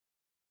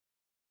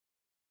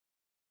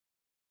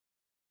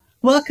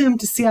Welcome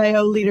to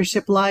CIO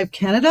Leadership Live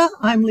Canada.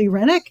 I'm Lee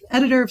Rennick,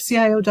 editor of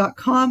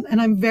CIO.com, and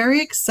I'm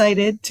very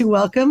excited to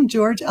welcome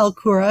George Al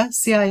Koura,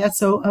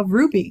 CISO of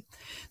Ruby.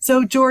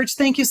 So, George,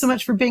 thank you so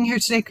much for being here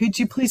today. Could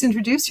you please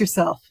introduce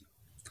yourself?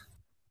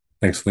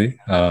 Thanks, Lee.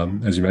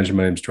 As you mentioned,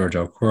 my name is George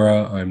Al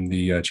Koura. I'm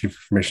the Chief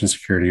Information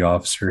Security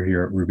Officer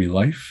here at Ruby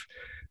Life.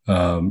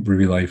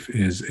 Ruby Life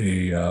is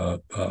a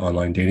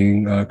online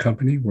dating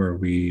company where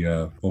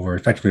we're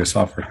effectively a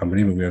software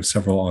company, but we have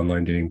several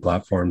online dating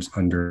platforms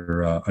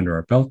under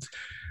our belt.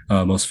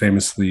 Most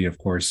famously, of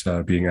course,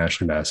 being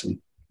Ashley Madison.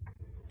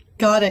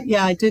 Got it.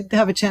 Yeah, I did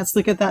have a chance to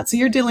look at that. So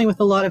you're dealing with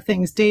a lot of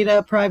things: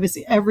 data,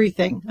 privacy,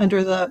 everything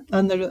under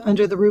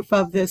the roof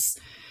of this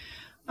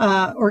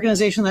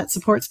organization that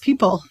supports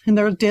people in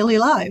their daily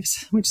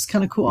lives, which is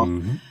kind of cool.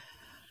 Mm-hmm.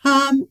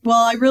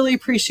 Well, I really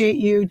appreciate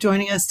you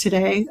joining us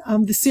today.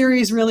 The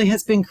series really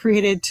has been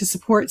created to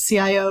support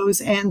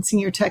CIOs and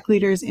senior tech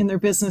leaders in their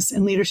business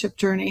and leadership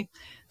journey.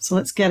 So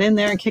let's get in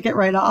there and kick it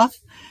right off.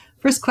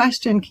 First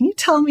question: can you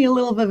tell me a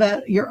little bit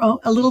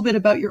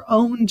about your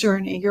own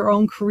journey, your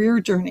own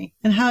career journey,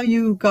 and how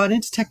you got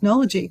into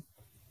technology?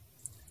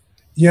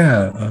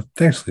 Yeah,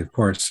 thanks, Lee. Of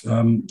course,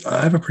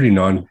 I have a pretty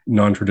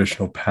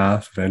non-traditional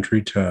path of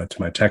entry to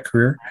my tech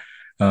career.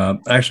 I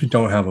actually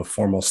don't have a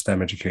formal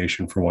STEM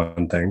education, for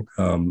one thing.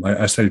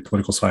 I studied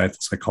political science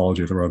and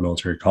psychology at the Royal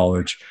Military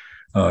College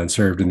and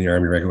served in the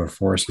Army Regular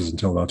Forces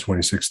until about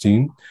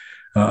 2016.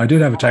 I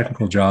did have a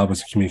technical job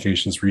as a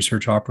communications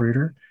research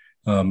operator,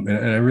 and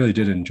I really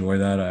did enjoy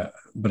that.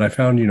 But I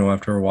found,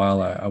 after a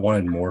while, I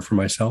wanted more for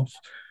myself,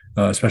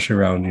 especially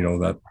around,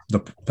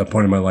 that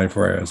point in my life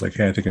where I was like,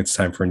 hey, I think it's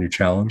time for a new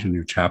challenge, a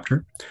new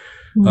chapter.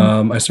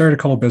 I started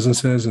a couple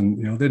businesses,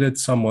 and they did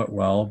somewhat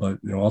well, but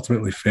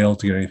ultimately failed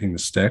to get anything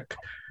to stick.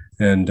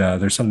 And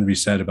there's something to be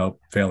said about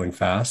failing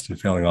fast and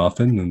failing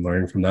often, and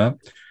learning from that.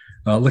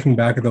 Looking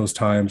back at those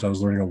times, I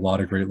was learning a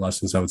lot of great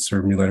lessons that would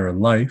serve me later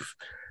in life,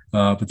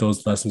 but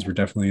those lessons were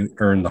definitely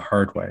earned the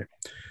hard way.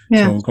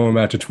 Yeah. So going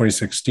back to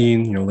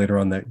 2016, later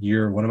on that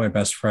year, one of my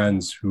best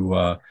friends who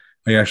I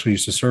actually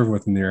used to serve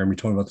with in the Army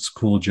told me about this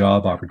cool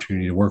job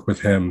opportunity to work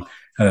with him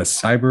at a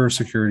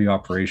cybersecurity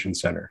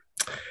operations center.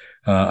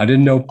 I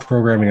didn't know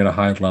programming at a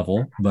high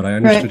level, but I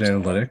understood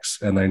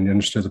analytics and I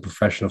understood the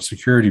profession of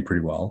security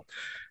pretty well.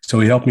 So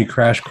he helped me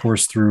crash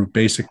course through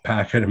basic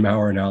packet and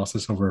malware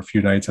analysis over a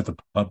few nights at the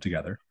pub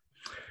together.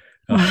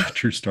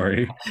 True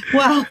story.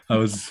 Wow. I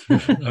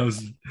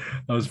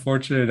was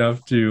fortunate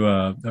enough to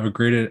have a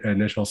great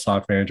initial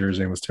SOC manager. His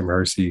name was Tim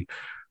Hersey,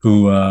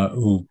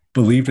 who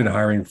believed in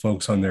hiring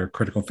folks on their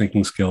critical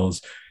thinking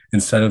skills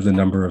instead of the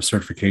number of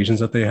certifications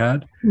that they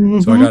had.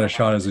 Mm-hmm. So I got a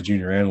shot as a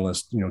junior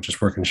analyst, just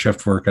working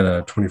shift work at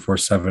a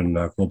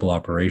 24/7 global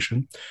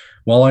operation.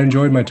 While I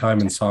enjoyed my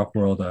time in SOC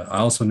world, I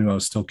also knew I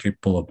was still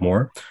capable of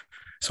more.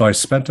 So I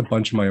spent a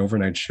bunch of my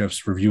overnight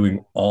shifts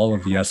reviewing all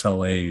of the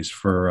SLAs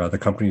for the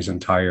company's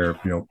entire,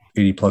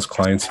 80 plus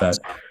client set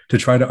to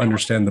try to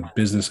understand the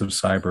business of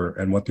cyber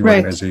and what the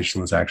organization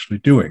was actually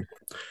doing.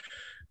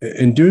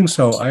 In doing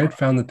so, I had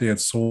found that they had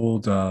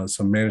sold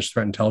some managed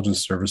threat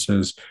intelligence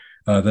services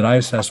that I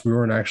assessed we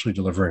weren't actually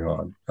delivering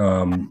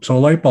on. So a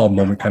light bulb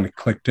moment kind of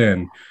clicked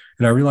in,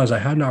 and I realized I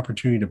had an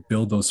opportunity to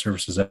build those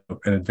services out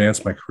and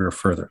advance my career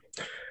further.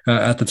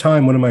 At the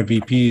time, one of my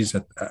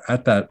VPs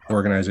at that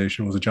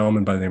organization was a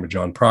gentleman by the name of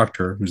John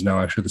Proctor, who's now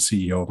actually the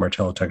CEO of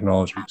Martello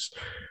Technologies.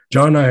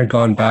 John and I had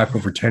gone back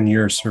over 10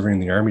 years serving in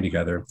the Army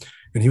together,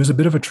 and he was a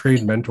bit of a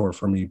trade mentor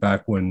for me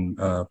back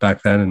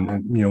then,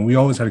 and we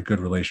always had a good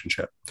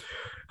relationship.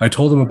 I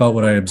told him about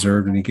what I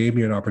observed, and he gave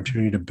me an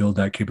opportunity to build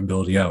that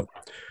capability out.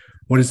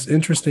 What is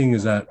interesting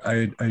is that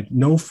I had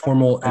no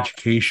formal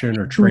education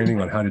or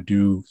training on how to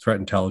do threat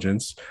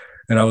intelligence,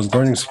 and I was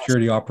learning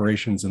security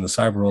operations in the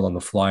cyber world on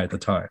the fly at the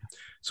time.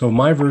 So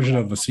my version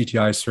of a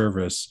CTI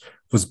service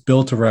was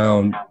built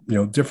around,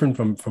 different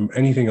from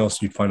anything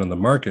else you'd find on the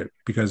market,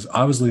 because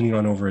I was leaning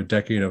on over a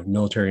decade of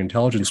military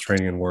intelligence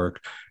training and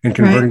work and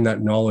converting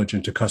that knowledge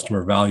into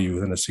customer value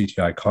within a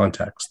CTI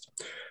context.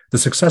 The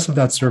success of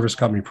that service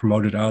got me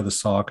promoted out of the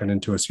SOC and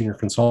into a senior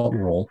consultant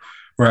role,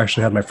 where I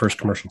actually had my first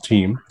commercial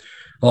team.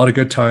 A lot of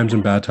good times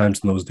and bad times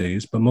in those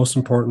days, but most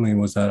importantly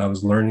was that I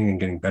was learning and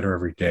getting better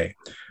every day.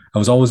 I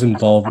was always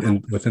involved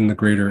within the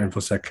greater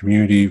InfoSec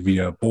community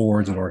via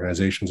boards and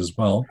organizations as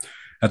well.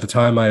 At the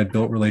time, I had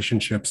built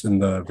relationships in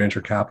the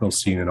venture capital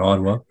scene in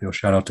Ottawa.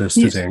 Shout out to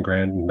Suzanne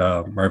Grant and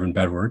Marvin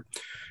Bedward.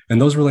 And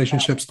those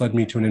relationships led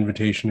me to an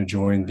invitation to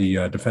join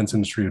the Defense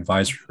Industry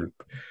Advisory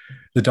Group.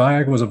 The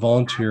DIAG was a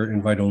volunteer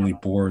invite-only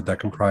board that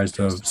comprised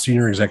of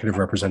senior executive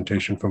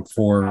representation from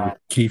 4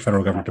 key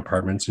federal government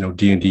departments,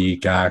 D&D,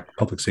 GAC,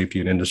 public safety,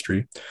 and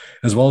industry,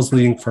 as well as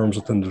leading firms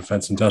within the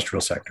defense industrial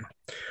sector.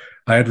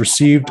 I had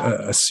received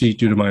a seat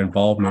due to my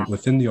involvement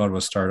within the Ottawa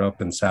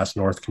startup and SAS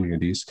North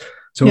communities.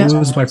 So it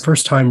was my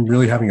first time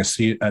really having a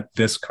seat at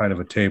this kind of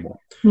a table.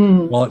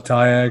 While at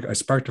DIAG, I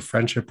sparked a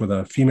friendship with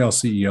a female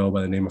CEO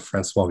by the name of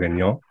François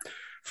Gagnon.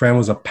 Fran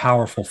was a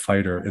powerful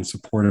fighter in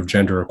support of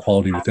gender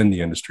equality within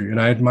the industry, and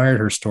I admired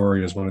her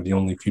story as one of the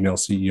only female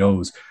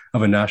CEOs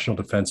of a national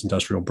defense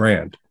industrial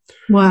brand.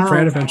 Wow.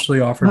 Fran eventually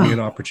offered me Wow. an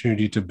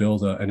opportunity to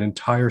build an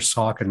entire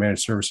SOC and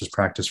managed services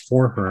practice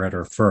for her at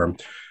her firm.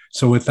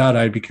 So with that,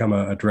 I became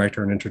a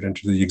director and entered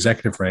into the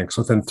executive ranks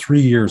within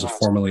 3 years of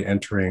formally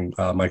entering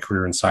my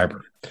career in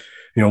cyber.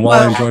 While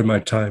I Wow. enjoyed my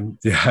time,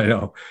 yeah, I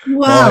know.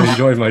 While I Wow.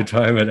 enjoyed my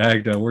time at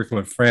Agda working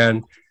with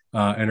Fran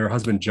and her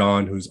husband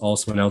John, who's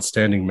also an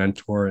outstanding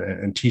mentor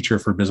and teacher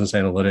for business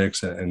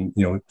analytics, and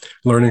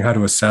learning how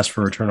to assess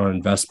for return on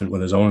investment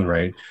with his own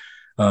right,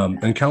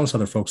 and countless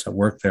other folks that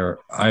work there,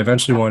 I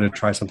eventually wanted to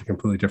try something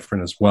completely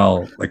different as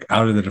well, like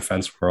out of the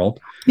defense world.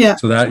 Yeah.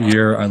 So that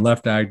year, I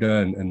left Agda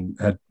and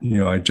had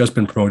I'd just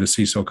been promoted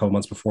to CISO a couple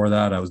months before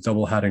that. I was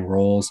double hatting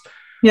roles,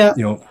 Yeah.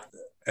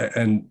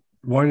 And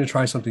wanting to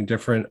try something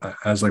different.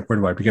 I was like, where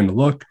do I begin to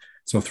look?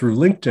 So through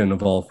LinkedIn,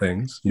 of all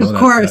things, Of that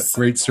course.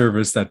 great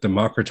service that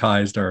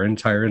democratized our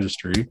entire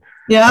industry, I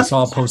Yeah.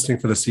 saw a posting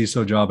for the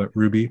CISO job at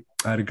Ruby.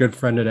 I had a good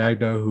friend at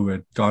Agda who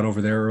had gone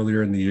over there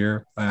earlier in the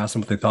year. I asked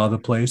them what they thought of the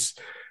place.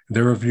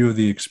 Their review of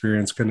the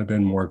experience couldn't have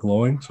been more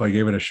glowing. So I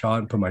gave it a shot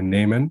and put my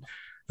name in.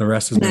 The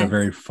rest has been a Nice.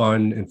 very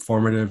fun,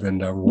 informative,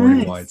 and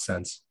rewarding wide Nice.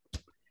 sense.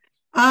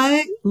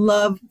 I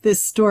love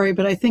this story,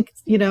 but I think,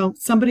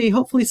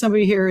 hopefully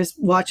somebody here is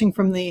watching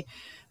from the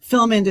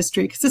film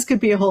industry, because this could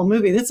be a whole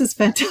movie. This is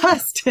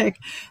fantastic.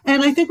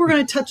 And I think we're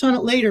going to touch on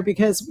it later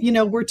because,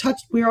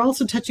 we're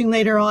also touching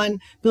later on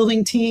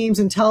building teams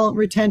and talent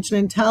retention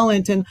and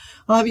talent. And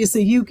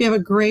obviously you give a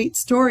great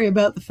story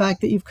about the fact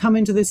that you've come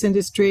into this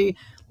industry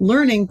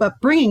learning, but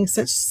bringing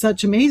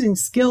such amazing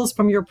skills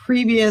from your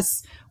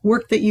previous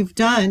work that you've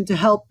done to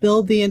help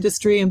build the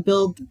industry and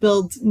build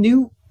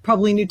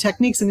probably new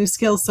techniques and new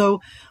skills.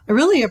 So I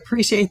really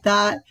appreciate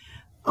that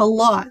a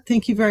lot.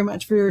 Thank you very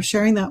much for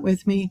sharing that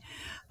with me.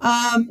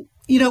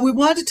 We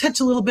wanted to touch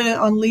a little bit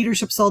on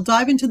leadership. So I'll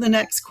dive into the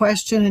next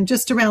question and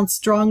just around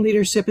strong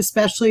leadership,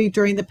 especially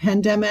during the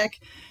pandemic,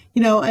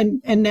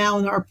 and now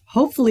in our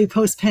hopefully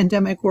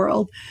post-pandemic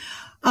world.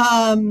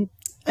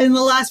 In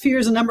the last few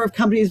years, a number of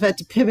companies have had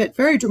to pivot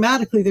very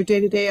dramatically their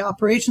day-to-day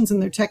operations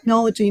and their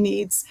technology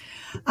needs.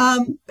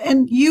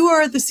 And you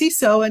are the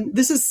CISO, and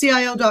this is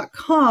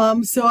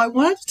CIO.com. So I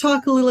wanted to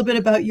talk a little bit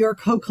about your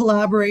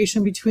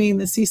co-collaboration between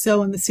the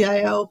CISO and the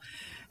CIO.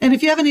 And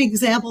if you have any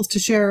examples to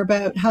share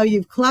about how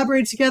you've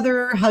collaborated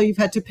together, how you've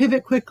had to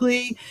pivot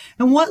quickly,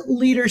 and what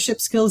leadership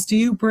skills do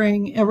you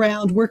bring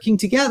around working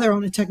together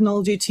on a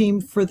technology team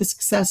for the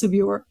success of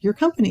your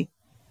company?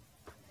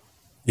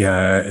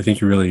 Yeah, I think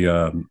you really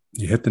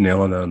you hit the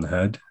nail on the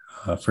head.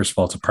 First of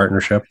all, it's a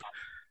partnership,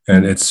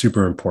 and it's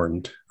super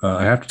important.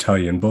 I have to tell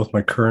you, in both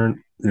my current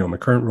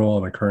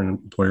role, my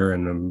current employer,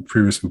 and the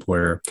previous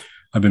employer,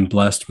 I've been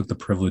blessed with the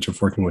privilege of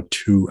working with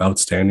two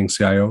outstanding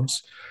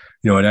CIOs.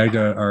 At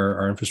Agda,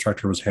 our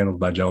infrastructure was handled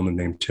by a gentleman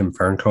named Tim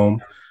Farncombe.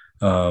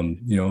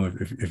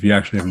 If you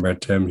actually haven't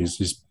met Tim,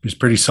 he's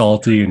pretty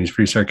salty and he's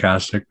pretty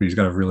sarcastic, but he's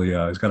got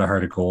a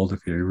heart of gold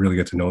if you really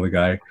get to know the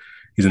guy.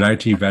 He's an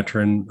IT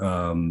veteran.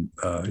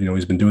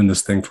 He's been doing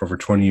this thing for over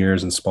 20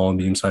 years in small and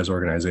medium-sized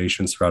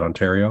organizations throughout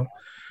Ontario.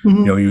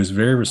 Mm-hmm. He was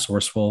very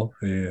resourceful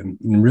and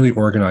really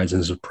organized in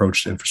his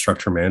approach to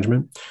infrastructure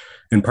management.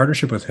 In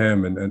partnership with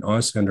him and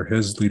honestly under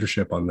his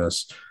leadership on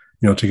this,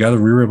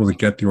 together we were able to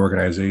get the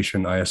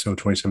organization ISO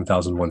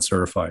 27001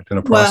 certified in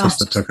a process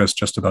that took us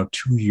just about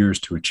 2 years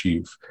to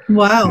achieve.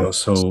 Wow.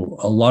 So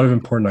a lot of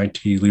important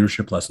IT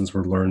leadership lessons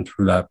were learned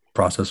through that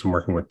process and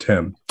working with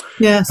Tim.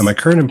 Yes. And my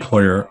current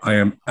employer, I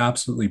am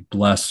absolutely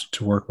blessed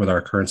to work with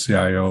our current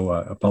CIO,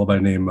 a fellow by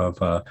the name of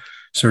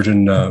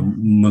Surgeon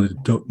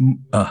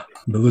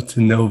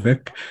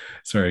Milutinovic.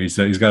 Sorry,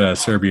 he's got a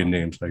Serbian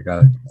name, so I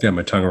got to get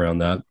my tongue around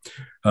that.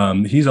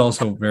 He's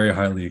also very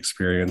highly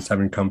experienced,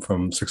 having come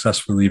from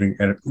successfully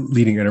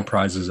leading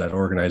enterprises at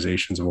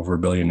organizations of over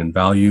 $1 billion in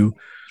value.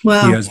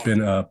 Wow. He has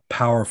been a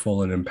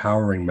powerful and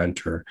empowering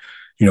mentor.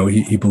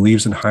 He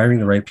believes in hiring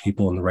the right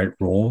people in the right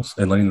roles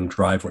and letting them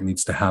drive what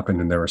needs to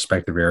happen in their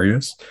respective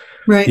areas.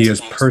 Right. He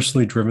has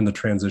personally driven the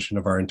transition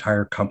of our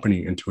entire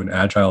company into an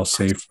agile,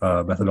 safe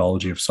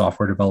methodology of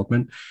software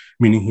development,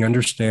 meaning he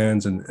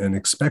understands and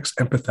expects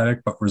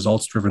empathetic but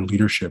results-driven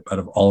leadership out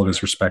of all of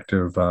his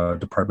respective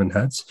department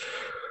heads.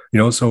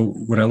 So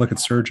when I look at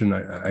Surgeon,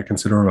 I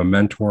consider him a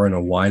mentor and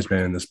a wise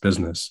man in this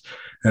business.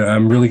 And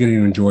I'm really getting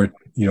to enjoy,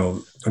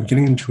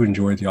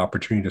 the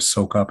opportunity to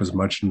soak up as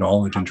much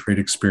knowledge and trade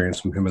experience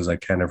from him as I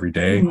can every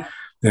day.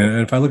 Mm-hmm.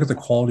 And if I look at the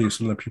quality of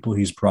some of the people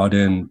he's brought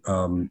into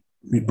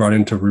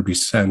Ruby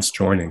since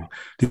joining,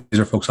 these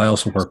are folks I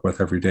also work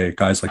with every day.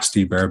 Guys like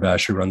Steve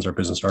Barabash, who runs our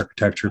business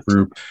architecture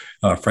group,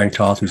 Frank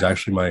Toth, who's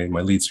actually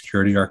my lead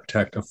security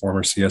architect, a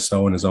former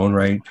CSO in his own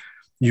right.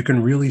 You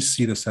can really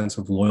see the sense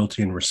of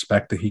loyalty and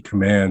respect that he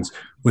commands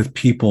with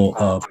people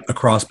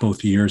across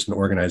both years and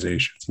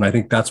organizations. And I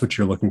think that's what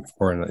you're looking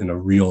for in a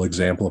real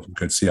example of a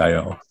good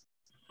CIO.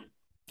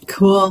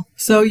 Cool.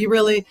 So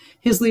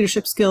his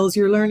leadership skills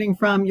you're learning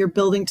from, you're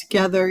building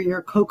together,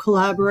 you're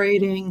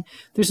co-collaborating.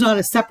 There's not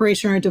a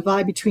separation or a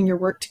divide between your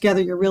work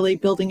together. You're really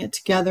building it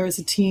together as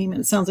a team.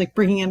 And it sounds like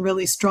bringing in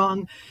really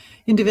strong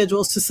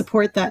individuals to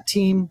support that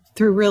team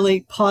through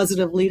really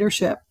positive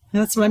leadership. And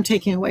that's what I'm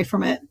taking away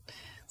from it.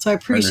 So I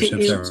appreciate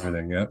Partnerships, you.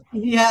 everything. Yeah.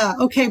 Yeah.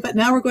 Okay. But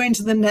now we're going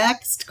to the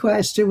next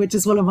question, which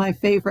is one of my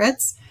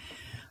favorites.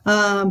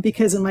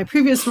 Because in my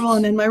previous role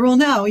and in my role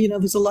now,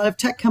 there's a lot of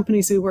tech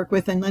companies we work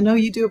with. And I know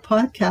you do a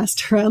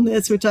podcast around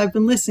this, which I've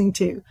been listening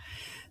to.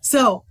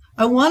 So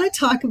I want to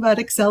talk about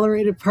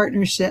accelerated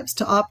partnerships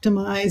to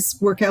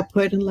optimize work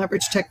output and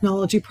leverage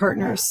technology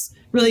partners,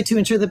 really to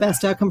ensure the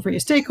best outcome for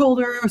your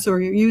stakeholders or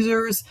your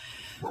users.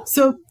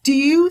 So do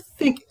you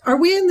think, are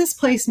we in this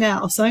place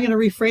now? So I'm going to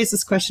rephrase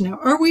this question now.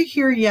 Are we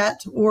here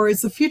yet? Or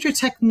is the future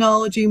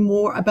technology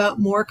more about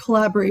more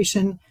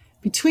collaboration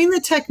between the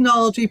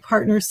technology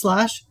partner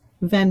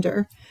 /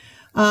 vendor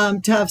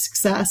to have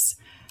success?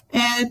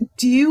 And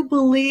do you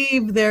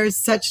believe there's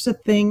such a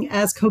thing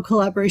as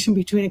co-collaboration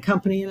between a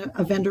company and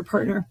a vendor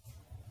partner?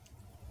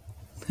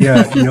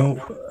 Yeah,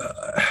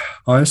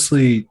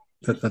 honestly,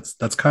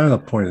 that's kind of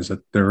the point, is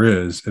that there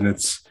is, and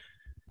it's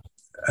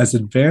as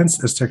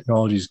advanced as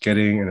technology is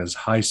getting and as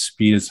high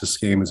speed as this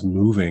game is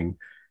moving,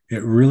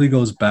 it really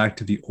goes back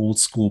to the old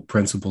school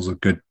principles of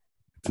good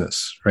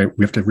business, right?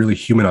 We have to really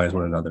humanize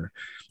one another.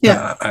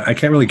 Yeah. I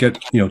can't really get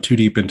too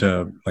deep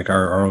into like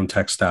our own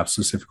tech staff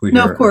specifically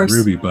No, here of course. at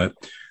Ruby, but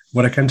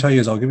what I can tell you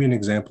is I'll give you an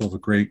example of a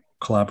great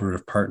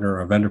collaborative partner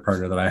or vendor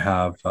partner that I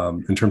have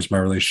in terms of my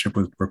relationship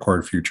with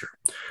Record Future.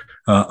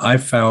 I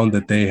found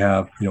that they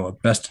have a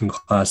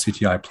best-in-class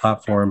CTI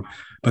platform,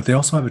 but they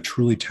also have a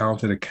truly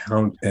talented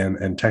account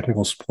and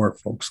technical support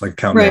folks, like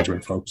account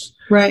management folks.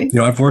 Right.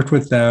 I've worked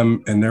with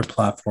them and their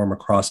platform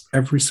across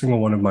every single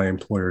one of my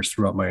employers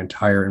throughout my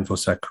entire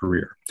InfoSec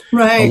career.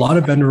 Right. A lot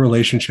of vendor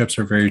relationships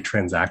are very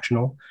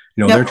transactional.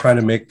 They're trying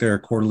to make their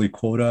quarterly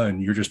quota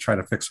and you're just trying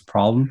to fix a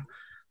problem.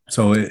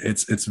 So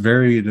it's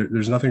very,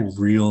 there's nothing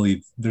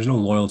really, there's no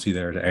loyalty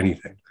there to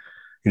anything.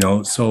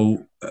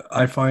 So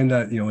I find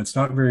that, it's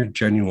not very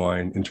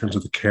genuine in terms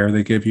of the care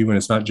they give you, and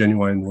it's not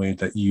genuine in the way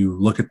that you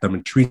look at them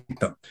and treat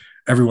them.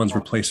 Everyone's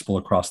replaceable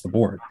across the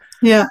board.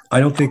 Yeah.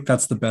 I don't think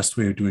that's the best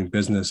way of doing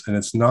business, and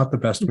it's not the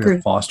best way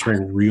of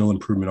fostering real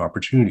improvement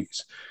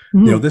opportunities.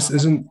 Mm-hmm. This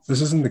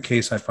isn't the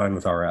case I find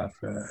with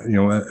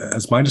RF.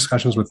 As my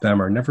discussions with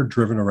them are never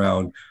driven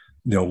around,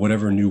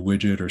 whatever new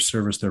widget or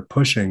service they're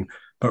pushing,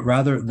 but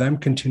rather them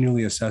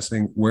continually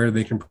assessing where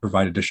they can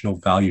provide additional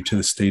value to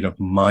the state of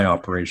my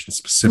operation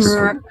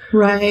specifically.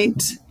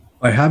 Right.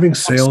 By having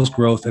sales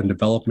growth and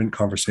development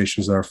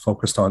conversations that are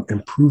focused on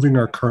improving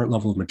our current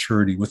level of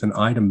maturity with an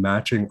eye to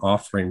matching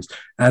offerings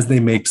as they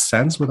make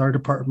sense with our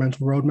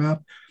departmental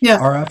roadmap,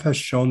 RF has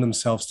shown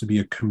themselves to be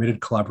a committed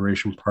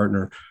collaboration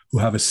partner who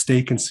have a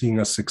stake in seeing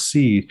us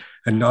succeed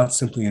and not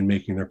simply in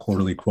making their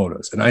quarterly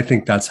quotas. And I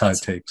think that's how it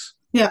takes.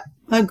 Yeah,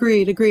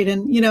 agreed.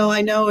 And,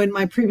 I know in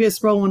my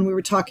previous role when we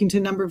were talking to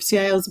a number of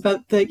CIOs about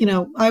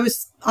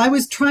I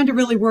was trying to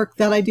really work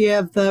that idea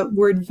of the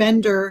word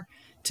vendor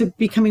to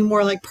becoming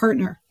more like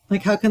partner.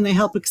 Like, how can they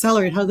help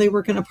accelerate? How do they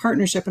work in a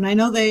partnership? And I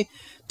know they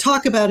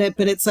talk about it,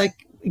 but it's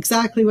like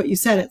exactly what you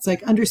said. It's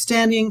like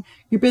understanding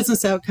your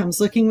business outcomes,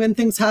 looking when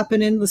things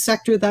happen in the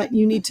sector that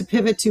you need to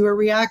pivot to or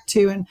react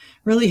to, and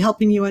really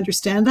helping you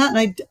understand that.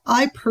 And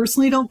I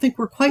personally don't think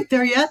we're quite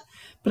there yet.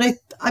 But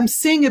I'm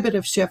seeing a bit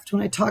of shift when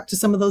I talk to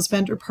some of those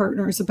vendor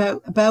partners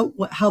about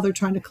how they're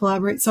trying to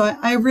collaborate. So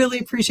I really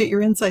appreciate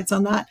your insights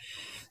on that.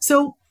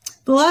 So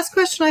the last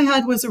question I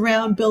had was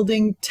around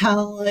building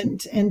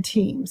talent and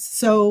teams.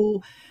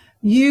 So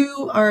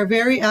you are a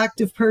very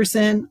active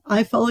person.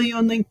 I follow you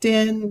on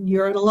LinkedIn.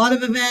 You're at a lot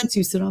of events.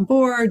 You sit on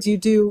boards. You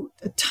do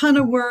a ton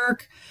of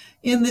work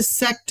in this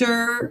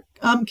sector.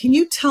 Can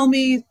you tell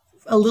me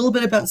a little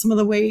bit about some of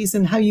the ways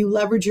and how you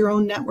leverage your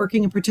own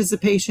networking and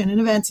participation in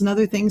events and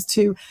other things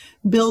to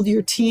build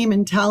your team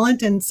and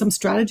talent and some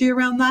strategy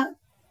around that?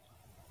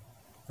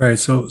 Right.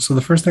 So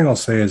the first thing I'll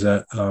say is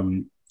that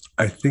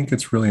I think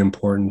it's really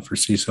important for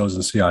CISOs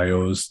and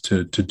CIOs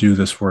to do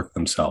this work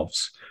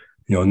themselves.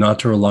 Not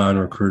to rely on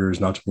recruiters,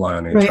 not to rely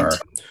on HR. Right.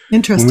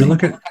 Interesting.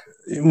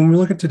 When we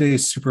look at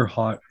today's super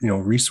hot,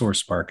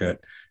 resource market,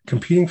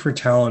 competing for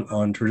talent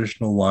on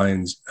traditional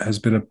lines has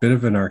been a bit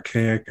of an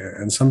archaic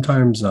and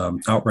sometimes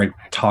outright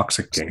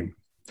toxic game.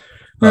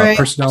 Right.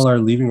 Personnel are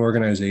leaving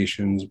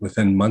organizations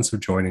within months of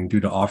joining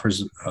due to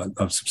offers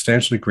of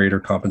substantially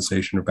greater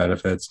compensation or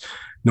benefits.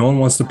 No one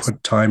wants to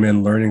put time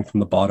in learning from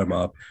the bottom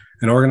up,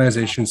 and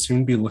organizations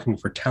soon be looking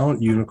for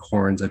talent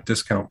unicorns at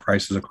discount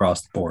prices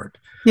across the board.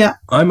 Yeah,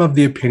 I'm of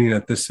the opinion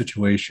that this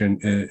situation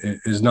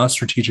is not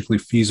strategically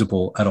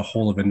feasible at a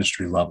whole of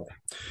industry level.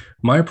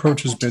 My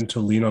approach has been to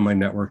lean on my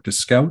network to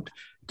scout,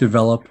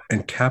 develop,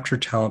 and capture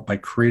talent by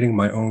creating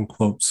my own,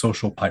 quote,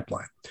 social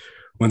pipeline.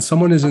 When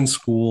someone is in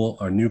school,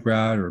 a new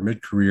grad, or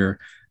mid-career,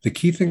 the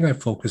key thing I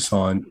focus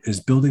on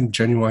is building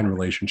genuine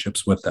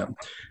relationships with them.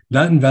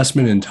 That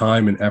investment in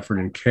time and effort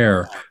and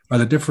care are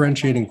the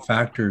differentiating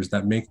factors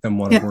that make them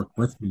want to work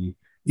with me,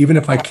 even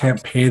if I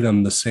can't pay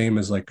them the same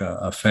as like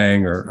a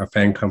FANG or a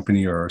FANG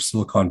company or a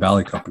Silicon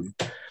Valley company.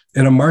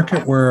 In a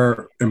market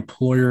where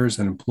employers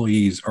and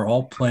employees are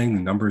all playing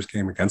the numbers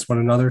game against one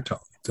another to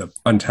to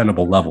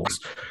untenable levels.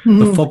 The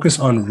Mhm. focus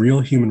on real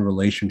human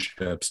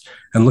relationships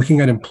and looking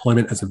at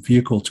employment as a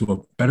vehicle to a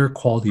better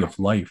quality of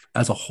life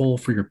as a whole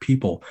for your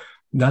people,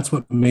 that's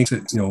what makes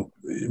it,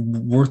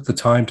 worth the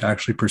time to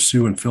actually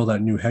pursue and fill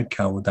that new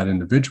headcount with that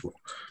individual.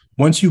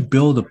 Once you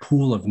build a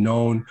pool of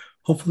known,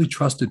 hopefully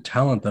trusted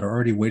talent that are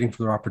already waiting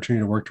for their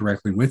opportunity to work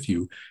directly with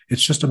you,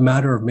 it's just a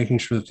matter of making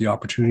sure that the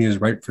opportunity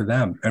is right for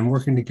them and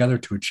working together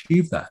to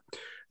achieve that.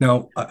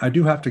 Now, I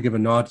do have to give a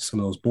nod to some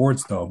of those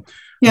boards, though.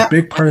 A Yeah.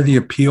 big part of the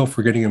appeal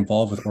for getting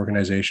involved with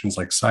organizations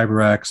like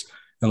CyberX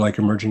and like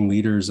emerging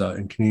leaders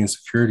in Canadian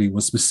security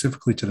was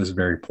specifically to this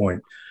very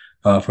point.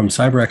 From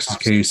CyberX's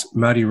case,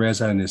 Madi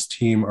Reza and his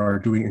team are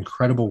doing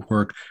incredible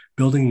work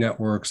building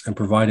networks and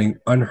providing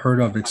unheard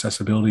of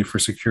accessibility for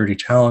security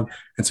talent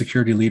and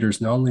security leaders,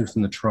 not only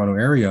within the Toronto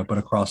area, but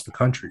across the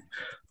country.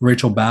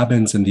 Rachel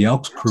Babbins and the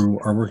Elks crew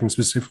are working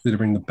specifically to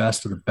bring the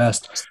best of the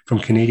best from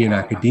Canadian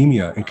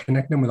academia and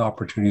connect them with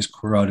opportunities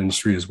throughout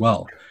industry as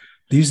well.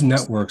 These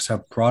networks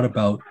have brought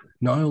about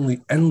not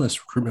only endless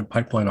recruitment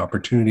pipeline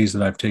opportunities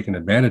that I've taken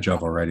advantage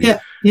of already, Yeah.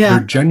 Yeah.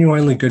 they're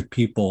genuinely good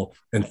people,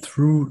 and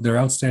through their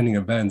outstanding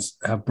events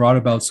have brought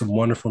about some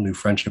wonderful new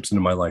friendships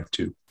into my life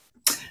too.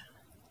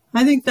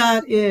 I think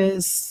that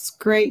is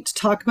great to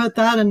talk about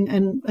that.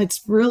 And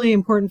it's really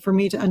important for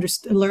me to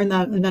learn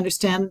that and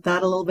understand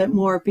that a little bit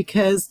more,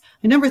 because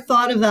I never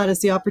thought of that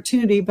as the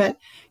opportunity. But,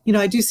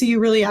 I do see you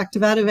really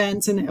active at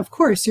events. And of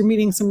course, you're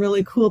meeting some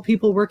really cool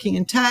people working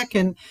in tech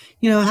and,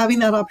 having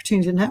that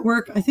opportunity to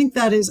network. I think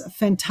that is a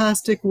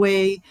fantastic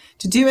way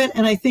to do it.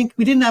 And I think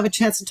we didn't have a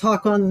chance to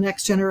talk on the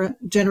next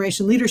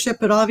generation leadership,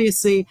 but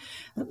obviously,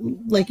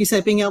 like you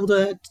said, being able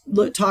to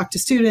talk to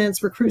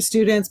students, recruit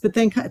students, but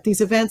then at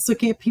these events,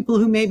 looking at people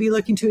who may be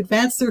looking to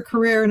advance their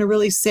career in a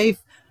really safe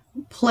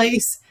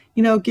place,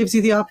 gives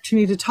you the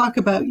opportunity to talk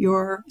about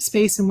your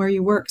space and where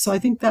you work. So I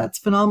think that's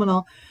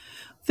phenomenal.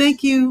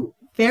 Thank you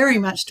very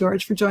much,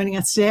 George, for joining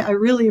us today. I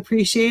really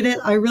appreciate it.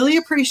 I really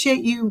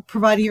appreciate you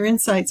providing your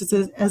insights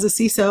as a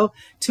CISO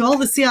to all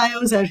the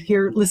CIOs out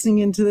here listening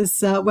into this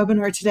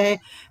webinar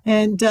today.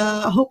 And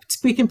I hope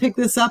we can pick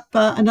this up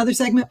another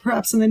segment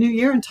perhaps in the new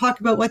year and talk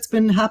about what's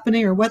been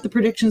happening or what the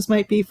predictions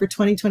might be for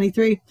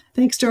 2023.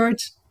 Thanks,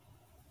 George.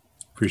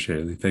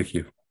 Appreciate it. Thank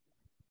you.